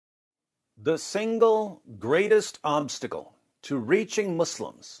The single greatest obstacle to reaching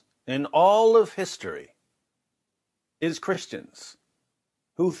Muslims in all of history is Christians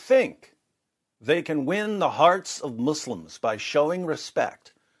who think they can win the hearts of Muslims by showing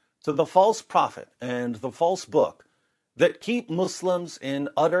respect to the false prophet and the false book that keep Muslims in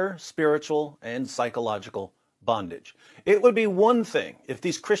utter spiritual and psychological bondage. It would be one thing if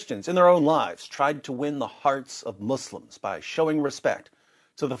these Christians in their own lives tried to win the hearts of Muslims by showing respect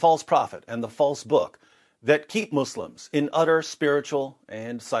to the false prophet and the false book that keep Muslims in utter spiritual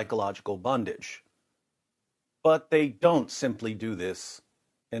and psychological bondage. But they don't simply do this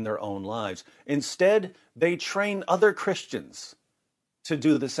in their own lives. Instead, they train other Christians to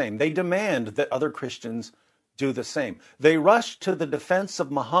do the same. They demand that other Christians do the same. They rush to the defense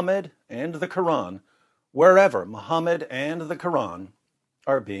of Muhammad and the Quran wherever Muhammad and the Quran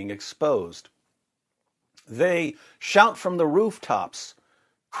are being exposed. They shout from the rooftops,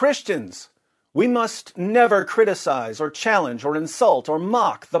 "Christians, we must never criticize or challenge or insult or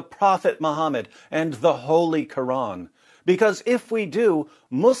mock the Prophet Muhammad and the Holy Quran, because if we do,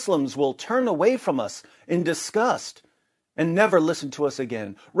 Muslims will turn away from us in disgust and never listen to us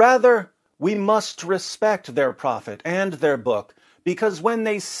again. Rather, we must respect their prophet and their book, because when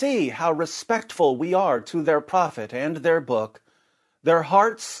they see how respectful we are to their prophet and their book, their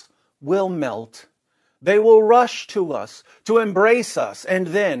hearts will melt. They will rush to us, to embrace us, and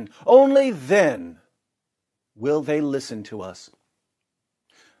then, only then, will they listen to us."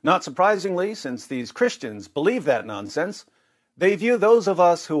 Not surprisingly, since these Christians believe that nonsense, they view those of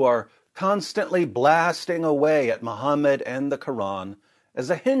us who are constantly blasting away at Muhammad and the Quran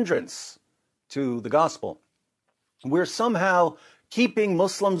as a hindrance to the gospel. We're somehow keeping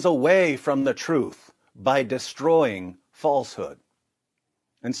Muslims away from the truth by destroying falsehood.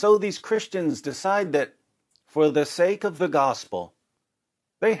 And so these Christians decide that for the sake of the gospel,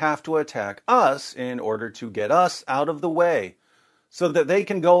 they have to attack us in order to get us out of the way so that they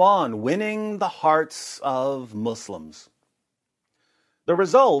can go on winning the hearts of Muslims. The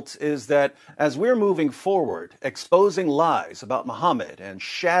result is that as we're moving forward, exposing lies about Muhammad and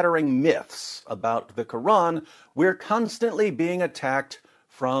shattering myths about the Quran, we're constantly being attacked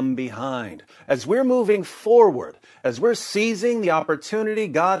from behind. As we're moving forward, as we're seizing the opportunity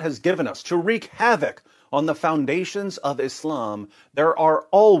God has given us to wreak havoc on the foundations of Islam, there are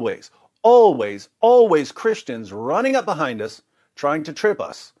always Christians running up behind us, trying to trip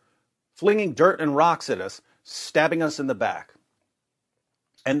us, flinging dirt and rocks at us, stabbing us in the back.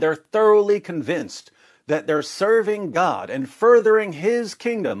 And they're thoroughly convinced that they're serving God and furthering His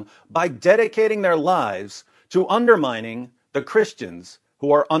kingdom by dedicating their lives to undermining the Christians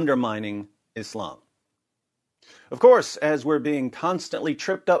who are undermining Islam. Of course, as we're being constantly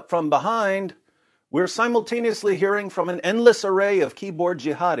tripped up from behind, we're simultaneously hearing from an endless array of keyboard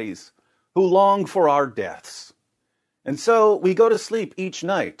jihadis who long for our deaths. And so we go to sleep each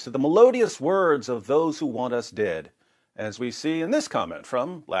night to the melodious words of those who want us dead, as we see in this comment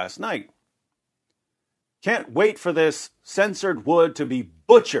from last night. "Can't wait for this censored wood to be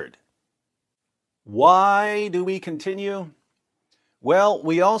butchered." Why do we continue? Well,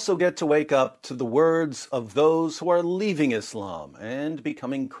 we also get to wake up to the words of those who are leaving Islam and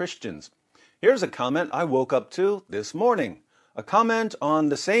becoming Christians. Here's a comment I woke up to this morning. A comment on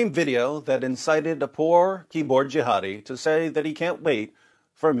the same video that incited a poor keyboard jihadi to say that he can't wait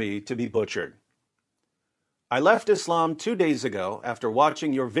for me to be butchered. "I left Islam 2 days ago after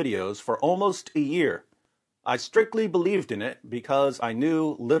watching your videos for almost a year. I strictly believed in it because I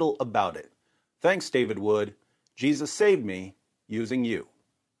knew little about it. Thanks, David Wood. Jesus saved me using you."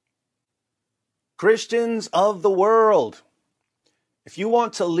 Christians of the world, if you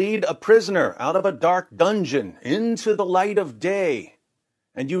want to lead a prisoner out of a dark dungeon into the light of day,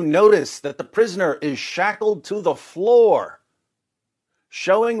 and you notice that the prisoner is shackled to the floor,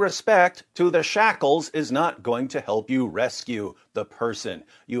 showing respect to the shackles is not going to help you rescue the person.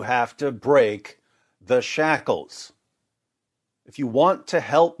 You have to break the shackles. If you want to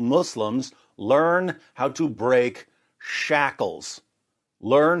help Muslims, learn how to break shackles.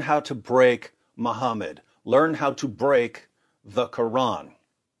 Learn how to break Muhammad. Learn how to break the Quran.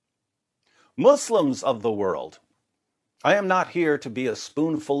 Muslims of the world, I am not here to be a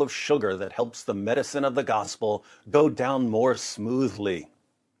spoonful of sugar that helps the medicine of the gospel go down more smoothly.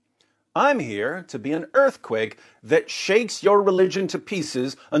 I'm here to be an earthquake that shakes your religion to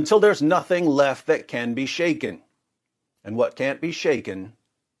pieces until there's nothing left that can be shaken. And what can't be shaken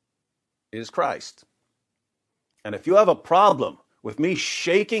is Christ. And if you have a problem with me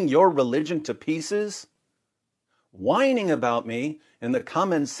shaking your religion to pieces, whining about me in the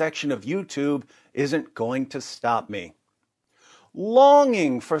comments section of YouTube isn't going to stop me.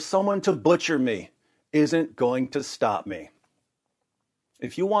 longing for someone to butcher me isn't going to stop me.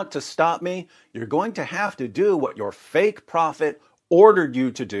 If you want to stop me, you're going to have to do what your fake prophet ordered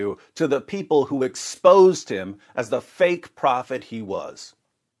you to do to the people who exposed him as the fake prophet he was.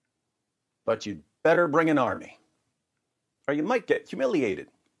 But you'd better bring an army, or you might get humiliated.